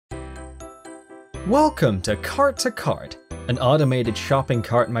Welcome to Cart2Cart, an automated shopping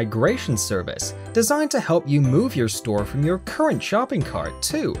cart migration service designed to help you move your store from your current shopping cart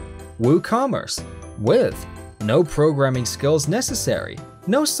to WooCommerce with no programming skills necessary,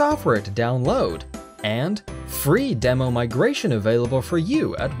 no software to download, and free demo migration available for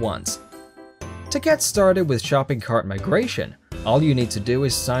you at once. To get started with shopping cart migration, all you need to do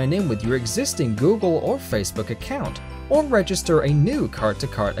is sign in with your existing Google or Facebook account, or register a new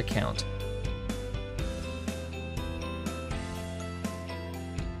Cart2Cart account.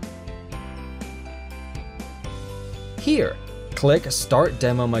 Here, click Start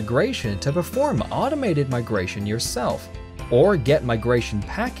Demo Migration to perform automated migration yourself, or Get Migration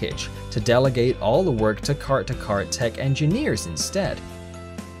Package to delegate all the work to Cart2Cart tech engineers instead.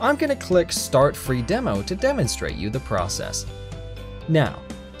 I'm going to click Start Free Demo to demonstrate you the process. Now,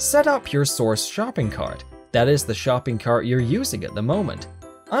 set up your source shopping cart, that is the shopping cart you're using at the moment.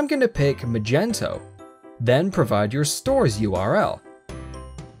 I'm going to pick Magento, then provide your store's URL.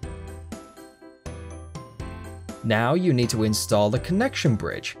 Now you need to install the connection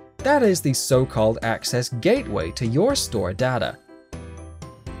bridge, that is the so-called access gateway to your store data.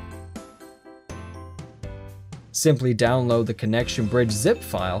 Simply download the connection bridge zip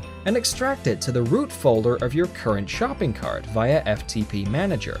file and extract it to the root folder of your current shopping cart via FTP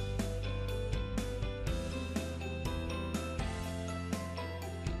Manager.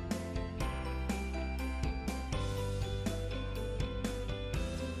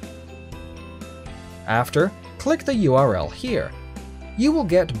 After, click the URL here. You will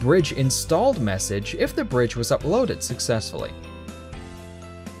get Bridge Installed message if the bridge was uploaded successfully.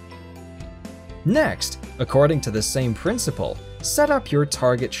 Next, according to the same principle, set up your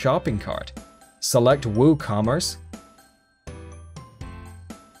target shopping cart. Select WooCommerce.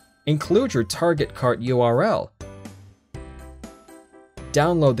 Include your target cart URL.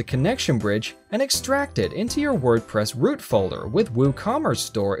 Download the connection bridge and extract it into your WordPress root folder with WooCommerce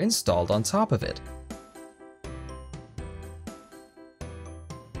store installed on top of it.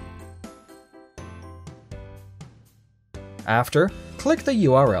 After, click the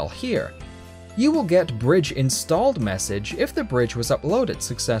URL here. You will get Bridge Installed message if the bridge was uploaded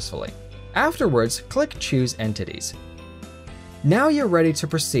successfully. Afterwards, click Choose Entities. Now you're ready to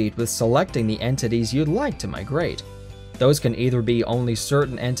proceed with selecting the entities you'd like to migrate. Those can either be only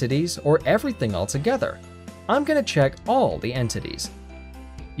certain entities or everything altogether. I'm going to check all the entities.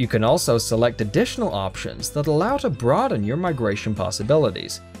 You can also select additional options that allow to broaden your migration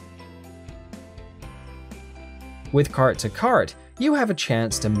possibilities. With Cart2Cart, you have a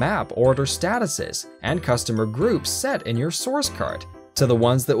chance to map order statuses and customer groups set in your source cart to the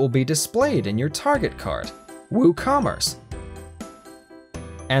ones that will be displayed in your target cart, WooCommerce.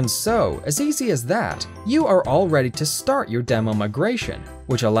 And so, as easy as that, you are all ready to start your demo migration,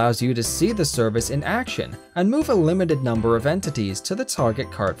 which allows you to see the service in action and move a limited number of entities to the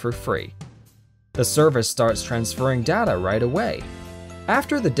target cart for free. The service starts transferring data right away.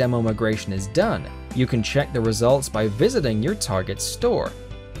 After the demo migration is done, you can check the results by visiting your target store.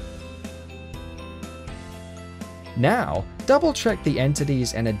 Now, double-check the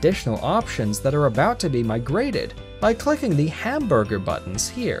entities and additional options that are about to be migrated by clicking the hamburger buttons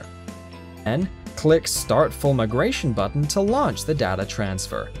here. Then, click Start Full Migration button to launch the data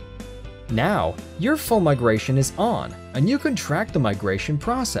transfer. Now, your full migration is on, and you can track the migration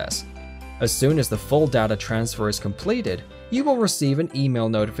process. As soon as the full data transfer is completed, you will receive an email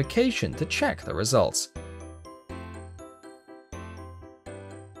notification to check the results.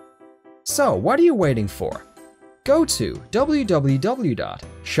 So, what are you waiting for? Go to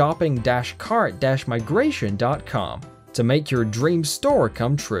www.shopping-cart-migration.com to make your dream store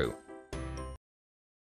come true.